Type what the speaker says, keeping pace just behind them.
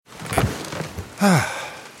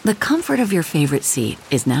The comfort of your favorite seat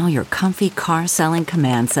is now your comfy car selling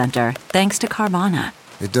command center, thanks to Carvana.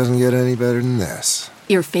 It doesn't get any better than this.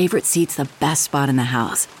 Your favorite seat's the best spot in the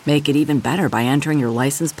house. Make it even better by entering your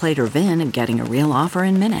license plate or VIN and getting a real offer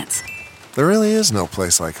in minutes. There really is no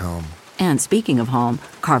place like home. And speaking of home,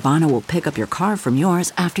 Carvana will pick up your car from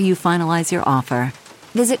yours after you finalize your offer.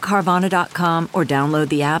 Visit Carvana.com or download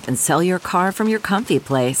the app and sell your car from your comfy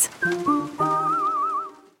place.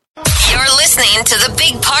 You're listening to the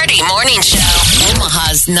Big Party Morning Show.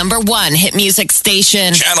 Omaha's #1 hit music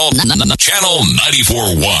station. Channel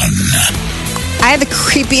 94.1. I had the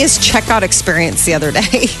creepiest checkout experience the other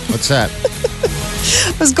day. What's that?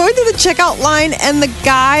 I was going through the checkout line, and the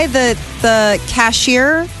the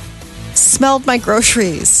cashier, smelled my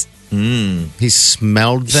groceries. He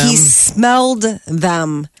smelled them? He smelled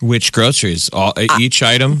them. Which groceries? Each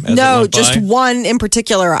item? No, just one in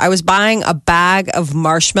particular. I was buying a bag of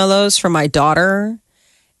marshmallows for my daughter,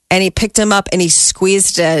 and he picked them up and he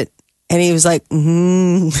squeezed it, and he was like,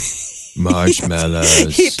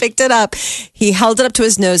 Marshmallows. He picked it up. He held it up to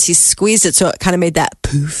his nose. He squeezed it so it kind of made that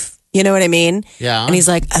poof. You know what I mean? Yeah. And he's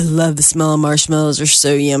like, I love the smell of marshmallows. They're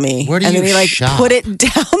so yummy. Where do and you then he shop? put it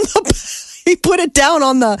down he put it down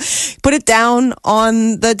on the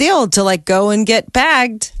deal to go and get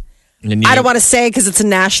bagged. And I don't want to say because it's a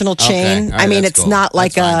national chain. Okay. All right, I mean, that's it's cool. not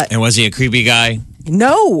like That's fine. And was he a creepy guy?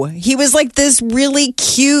 No, he was like this really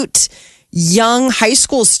cute young high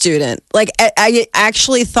school student. I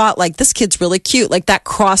actually thought this kid's really cute. That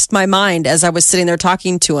crossed my mind as I was sitting there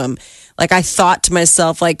talking to him. I thought to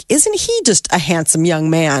myself, isn't he just a handsome young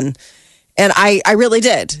man? And I really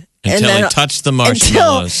did. Until he touched the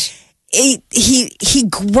marshmallows. He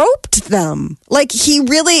groped them. He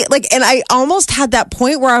really and I almost had that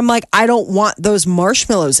point where I'm like, I don't want those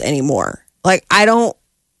marshmallows anymore. I don't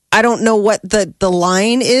know what the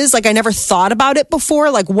line is. I never thought about it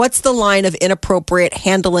before. What's the line of inappropriate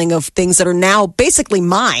handling of things that are now basically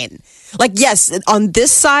mine? Yes, on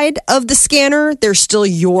this side of the scanner, they're still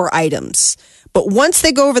your items. But once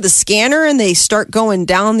they go over the scanner and they start going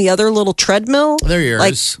down the other little treadmill, they're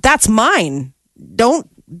yours. That's mine. Don't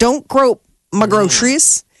grope my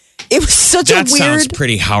groceries. It was such a weird. That sounds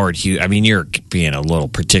pretty Howard Hughes. I mean, you're being a little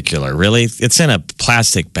particular. Really? It's in a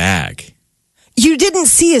plastic bag. You didn't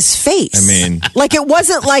see his face. I mean, it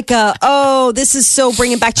wasn't this is so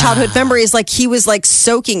bringing back childhood memories. He was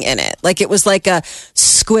soaking in it. It was a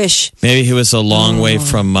squish. Maybe he was a long way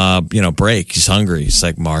from, break. He's hungry. He's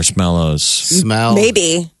like marshmallows. Smell.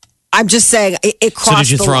 Maybe. I'm just saying it crossed. So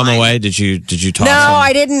did you the throw line. him away? Did you toss No, him?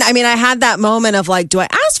 I didn't. I mean, I had that moment of do I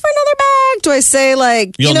ask for another bag? Do I say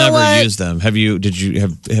You'll know never what? use them. Have they been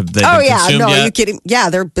No, consumed yet? are you kidding? Yeah,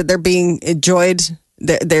 they're being enjoyed.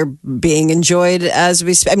 They're being enjoyed as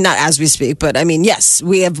we speak. Not as we speak, but I mean, yes,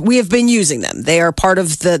 we have been using them. They are part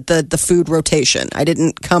of the food rotation. I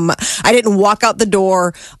didn't walk out the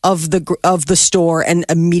door of the store and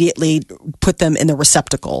immediately put them in the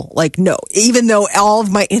receptacle. No, even though all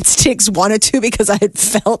of my instincts wanted to, because I had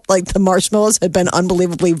felt the marshmallows had been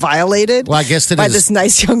unbelievably violated. Well, I guess by this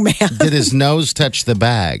nice young man. Did his nose touch the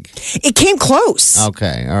bag? It came close.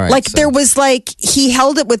 Okay, all right. There was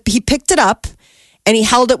he picked it up. And he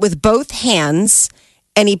held it with both hands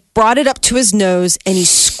and he brought it up to his nose and he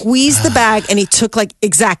squeezed the bag and he took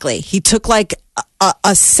he took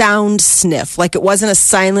a sound sniff. It wasn't a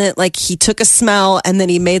silent, he took a smell and then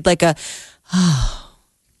he made a,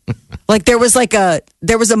 there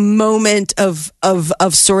was a moment of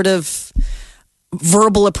sort of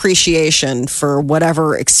verbal appreciation for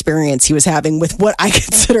whatever experience he was having with what I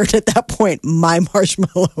considered at that point my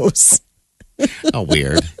marshmallows. Oh,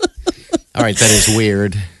 weird. All right, that is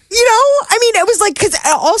weird. I mean, it was because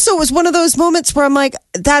also it was one of those moments where I'm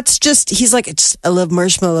that's just, he's I love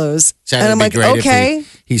marshmallows. And I'm okay.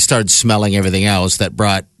 If he started smelling everything else that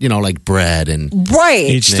brought, bread and right.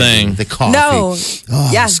 Each thing. The coffee. No.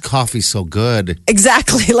 Yeah. This coffee's so good.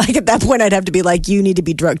 Exactly. At that point, I'd have to be you need to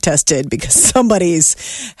be drug tested because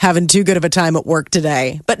somebody's having too good of a time at work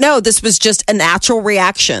today. But no, this was just a natural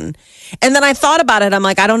reaction. And then I thought about it. I'm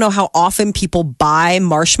I don't know how often people buy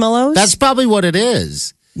marshmallows. That's probably what it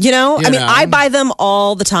is. I mean, I buy them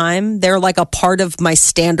all the time. They're a part of my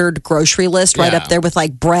standard grocery list right up there with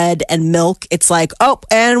bread and milk. It's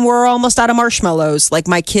and we're almost out of marshmallows.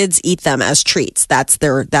 My kids eat them as treats. That's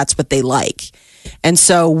what they like. And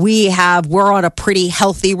so we're on a pretty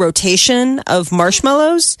healthy rotation of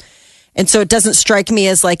marshmallows. And so it doesn't strike me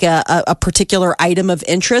as a particular item of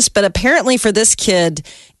interest. But apparently for this kid,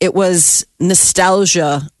 it was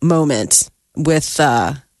nostalgia moment with,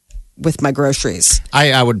 with my groceries.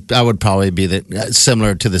 I would probably be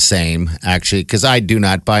similar to the same, actually, because I do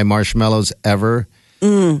not buy marshmallows ever.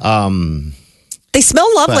 They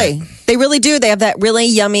smell lovely. They really do. They have that really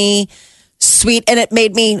yummy, sweet, and it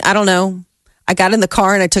made me, I don't know. I got in the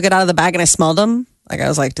car and I took it out of the bag and I smelled them. Like, I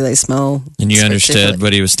was like, do they smell? And you understood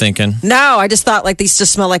what he was thinking? No, I just thought like these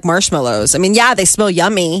just smell like marshmallows. I mean, yeah, they smell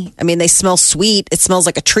yummy. I mean, they smell sweet. It smells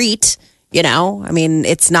like a treat, you know? I mean,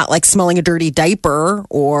 it's not like smelling a dirty diaper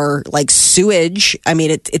or like sewage. I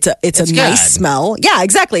mean, it's a nice smell. Yeah,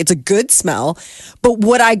 exactly. It's a good smell. But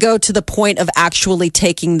would I go to the point of actually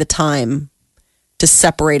taking the time to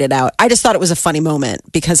separate it out? I just thought it was a funny moment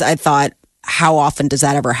because I thought, how often does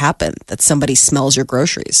that ever happen that somebody smells your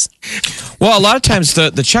groceries? Well, a lot of times the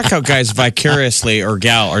checkout guy is vicariously or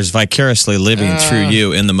gal is vicariously living through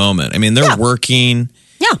you in the moment. I mean, they're working,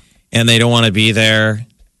 and they don't want to be there,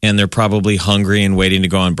 and they're probably hungry and waiting to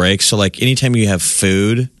go on break. So, like, anytime you have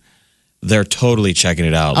food, they're totally checking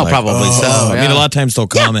it out. Oh, like, probably so. I mean, a lot of times they'll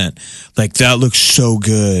comment like, "That looks so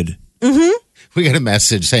good." Mm-hmm. We got a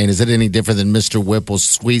message saying, "Is it any different than Mr. Whipple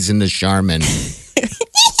squeezing the Charmin?"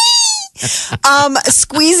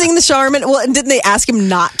 Squeezing the Charmin. Well, and didn't they ask him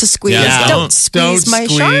not to squeeze? Yeah, don't squeeze my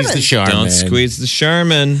Charmin. The Charmin. Don't squeeze the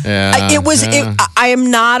Charmin. Yeah, I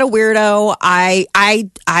am not a weirdo. I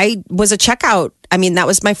was a checkout. I mean, that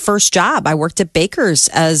was my first job. I worked at Baker's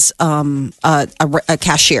as a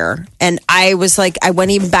cashier, and I was like, I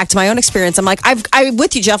went even back to my own experience. I'm like, I'm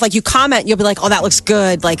with you, Jeff. Like, you comment, you'll be like, oh, that looks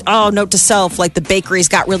good. Like, oh, note to self, like the bakery's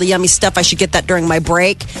got really yummy stuff. I should get that during my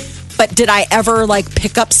break. But did I ever like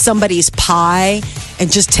pick up somebody's pie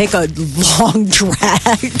and just take a long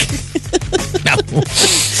drag? No.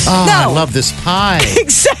 Oh, No. I love this pie.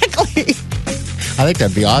 Exactly. I think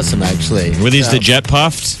that'd be awesome, actually. Were these the jet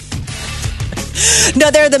puffs? No,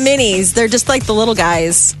 they're the minis. They're just like the little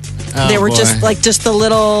guys. Oh, they were boy. just the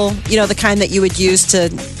little, you know, the kind that you would use to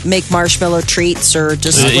make marshmallow treats or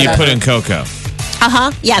just That you whatever. put in cocoa.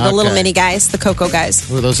 Yeah, the little Okay. mini guys, the cocoa guys.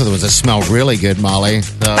 Ooh, those are the ones that smell really good, Molly. So-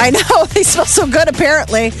 I know, they smell so good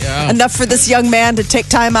apparently. Yeah. Enough for this young man to take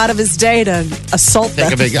time out of his day to assault them.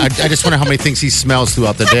 Think of it. I just wonder how many things he smells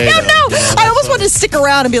throughout the day. I don't know. though. You I almost wanted to stick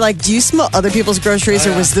around and be like, do you smell other people's groceries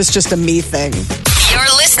or was this just a me thing?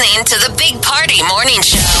 You're listening to the Big Party Morning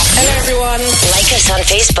Show. Hello, everyone. Like us on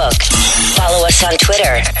Facebook. Follow us on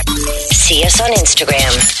Twitter. See us on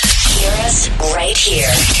Instagram. Hear us right here.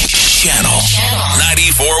 Channel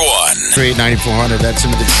 94.1. 389,400. That's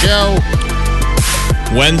into the show.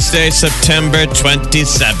 Wednesday, September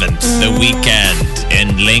 27th, the weekend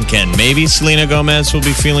in Lincoln. Maybe Selena Gomez will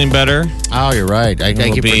be feeling better. Oh, you're right. I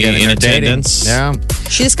Will keep be forgetting in her dating. attendance. Yeah.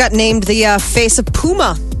 She just got named the face of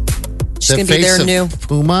Puma. She's The going to be face their of new.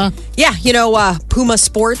 Puma. Yeah, you know, Puma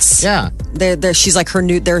Sports. Yeah. She's like their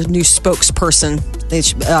new spokesperson. They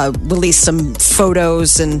released some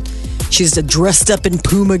photos and she's dressed up in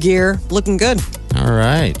Puma gear, looking good. All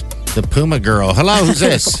right. The Puma girl. Hello, who's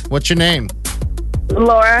this? What's your name?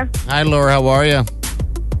 Laura, Hi, Laura. How are you?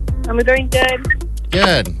 I'm doing good.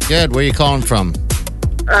 Good. Where are you calling from?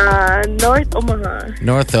 North Omaha.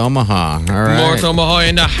 North Omaha. All right. North Omaha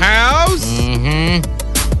in the house.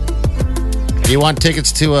 You want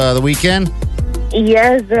tickets to the weekend?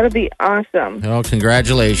 Yes, that'll be awesome. Oh,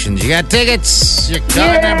 congratulations. You got tickets. You're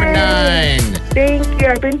caller Yay. number 9. Thank you.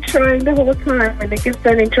 I've been trying the whole time. And they keep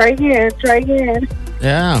saying, try again.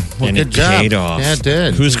 Yeah. Well, And good it job. paid off. Yeah, it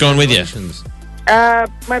did. Who's going with you? Congratulations.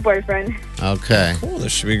 My boyfriend. Okay. Oh,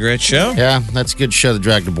 this should be a great show. Yeah, that's a good show to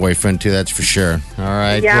drag the boyfriend to, that's for sure. All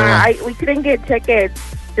right. Yeah, we couldn't get tickets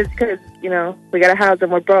just because, we got a house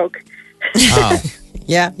and we're broke. Oh.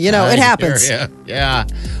 Yeah, it happens. Yeah.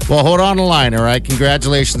 Well, hold on the line, all right?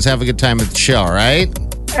 Congratulations. Have a good time at the show, all right?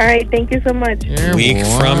 All right, thank you so much. You're Week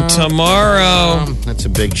from welcome. tomorrow. That's a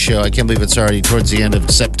big show. I can't believe it's already towards the end of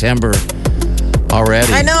September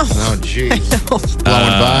already. I know. Oh, geez. Blowing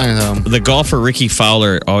by, though. The golfer Ricky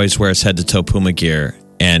Fowler always wears head-to-toe Puma gear,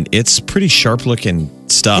 and it's pretty sharp-looking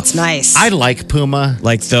stuff. It's nice. I like Puma.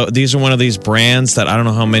 Like, these are one of these brands that I don't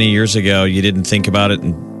know how many years ago you didn't think about it,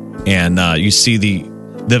 and you see the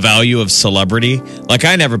value of celebrity. Like,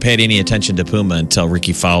 I never paid any attention to Puma until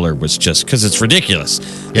Ricky Fowler was just, because it's ridiculous.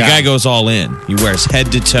 The Yeah. guy goes all in. He wears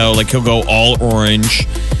head to toe, like he'll go all orange.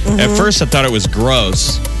 At first I thought it was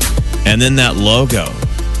gross. And then that logo.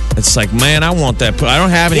 It's like, man, I want that. I don't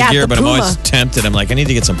have any Yeah, gear, the but I'm always Puma. tempted. I'm like, I need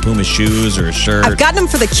to get some Puma shoes or a shirt. I've gotten them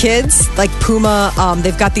for the kids, like Puma.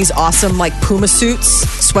 They've got these awesome like Puma suits,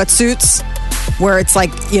 sweatsuits, where it's like,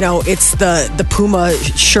 it's the Puma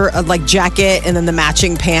shirt, like jacket, and then the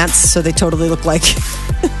matching pants. So they totally look like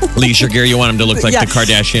Leisure gear. You want them to look like Yeah. the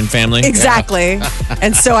Kardashian family. Exactly.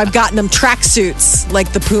 And so I've gotten them tracksuits,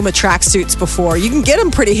 like the Puma tracksuits before. You can get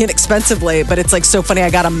them pretty inexpensively, but it's like so funny. I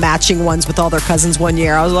got them matching ones with all their cousins one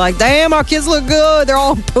year. I was like, damn, our kids look good. They're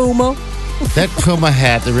all Puma. That Puma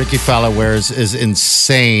hat that Ricky Fowler wears is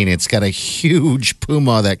insane. It's got a huge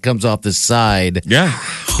Puma that comes off the side. Yeah.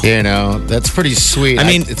 You know, that's pretty sweet. I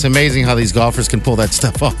mean- it's amazing how these golfers can pull that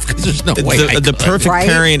stuff off because there's no way. I The could. perfect Right?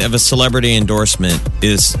 pairing of a celebrity endorsement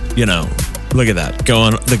is, look at that.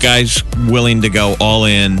 The guy's willing to go all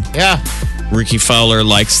in. Yeah. Ricky Fowler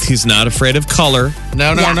he's not afraid of color.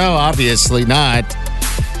 No, obviously not.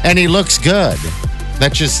 And he looks good.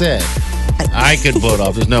 That's just it. I could pull it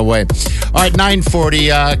off. There's no way. All right, 9:40.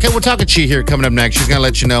 Okay, we're talking Chi here coming up next. She's going to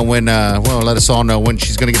let you know when, let us all know when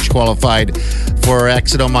she's going to get you qualified for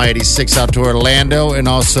Exit on My 86 out to Orlando, and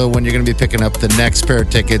also when you're going to be picking up the next pair of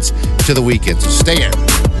tickets to the weekend. So stay in.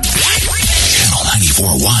 Channel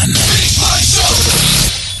 94.1.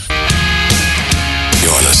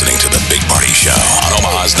 You're listening to The Big Party Show on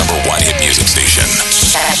Omaha's #1 hit music station.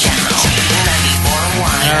 Channel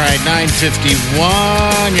 94.1. All right,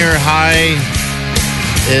 9:51. Your high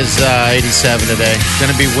is 87 today. It's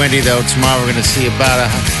going to be windy, though. Tomorrow we're going to see about a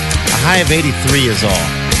high of 83 is all.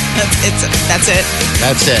 That's it.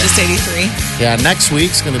 That's it. Just 83. Yeah, next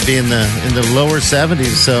week's going to be in the lower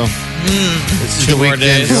 70s, so this is 2 the more week to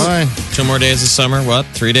days. enjoy. 2 more days of summer. What?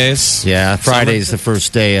 3 days? Yeah, Friday's the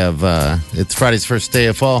first day of Friday's first day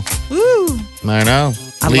of fall. Woo. I know.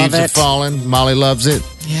 I Leaves love are it. falling. Molly loves it.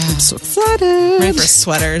 Yeah. So excited. Ready for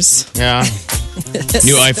sweaters. Yeah.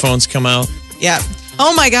 New iPhones come out. Yeah.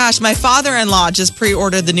 Oh my gosh, my father-in-law just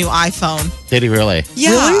pre-ordered the new iPhone. Did he really?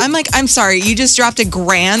 Yeah, Really? I'm like, I'm sorry, you just dropped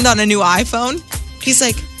 $1,000 on a new iPhone? He's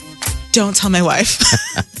like, don't tell my wife.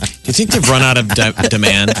 Do you think they've run out of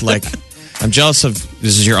demand? Like, I'm jealous of.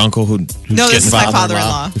 This is your uncle who's No, this getting is my father-in-law.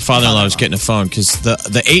 father-in-law. Your father-in-law is getting a phone because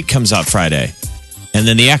the 8 comes out Friday, and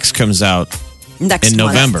then the X comes out Next in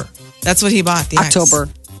month. November. That's what he bought. The X. October.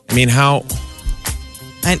 I mean, how?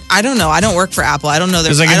 I don't know. I don't work for Apple. I don't know.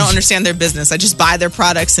 It's like I a- don't understand their business. I just buy their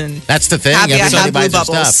products and That's the thing. Happy I Everybody have buys blue their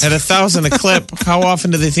bubbles. stuff. At $1,000 a clip, how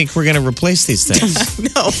often do they think we're going to replace these things?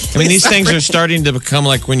 no. I mean, these things are starting to become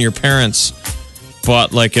like when your parents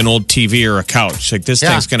bought like an old TV or a couch. Like this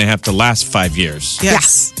Yeah. thing's going to have to last 5 years.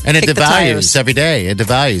 Yes. And it Kick the devalues tires. every day. It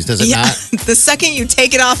devalues, does it Yeah. not? The second you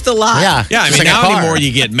take it off the lot, Yeah. Yeah, I Just mean, like a now car. anymore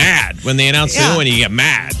you get mad. When they announce the Yeah. new one, you get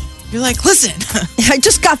mad. you're like, listen. I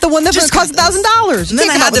just got the one that Just cost got this. $1,000. And then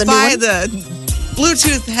I had to buy the. the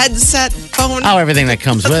Bluetooth headset phone. Oh, everything that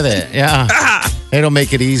comes with it. Yeah. It'll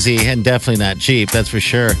make it easy and definitely not cheap. That's for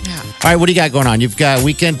sure. Yeah. All right, what do you got going on? You've got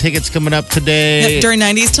weekend tickets coming up today. During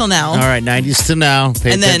 90s till now. All right, 90s to now.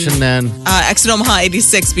 Pay And then- attention then. Exit Omaha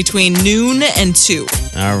 86 between noon and 2.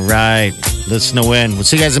 All right. Listen to win. We'll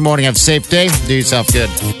see you guys in the morning. Have a safe day. Do yourself good.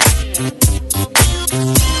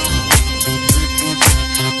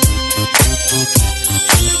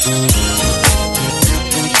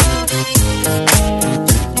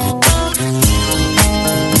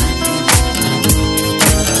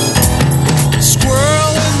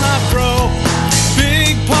 Squirrel in my fro.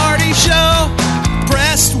 Big party show.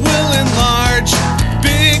 Breast will enlarge.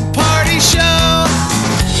 Big party show.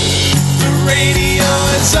 The radio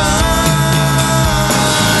is on.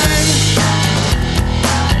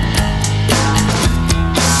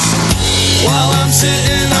 While I'm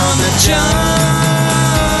sitting on the john.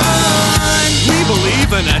 We believe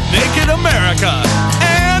in a naked America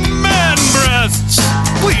and man breasts.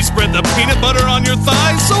 Please spread the peanut butter on your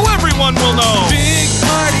thighs so everyone will know. Big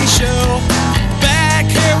party show. Back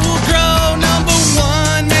hair will grow. Number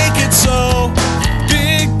one, make it so.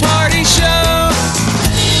 Big party show.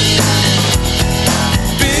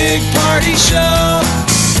 Big party show.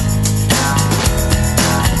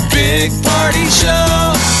 Big party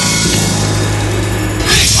show.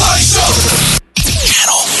 Big party show.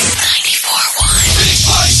 Channel 94.1. Big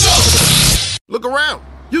Party Show. Look around.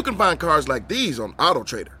 You can find cars like these on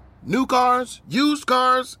AutoTrader. New cars, used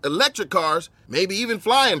cars, electric cars, maybe even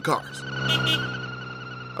flying cars.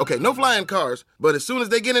 Okay, no flying cars, but as soon as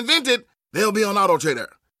they get invented, they'll be on AutoTrader.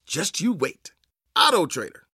 Just you wait. AutoTrader.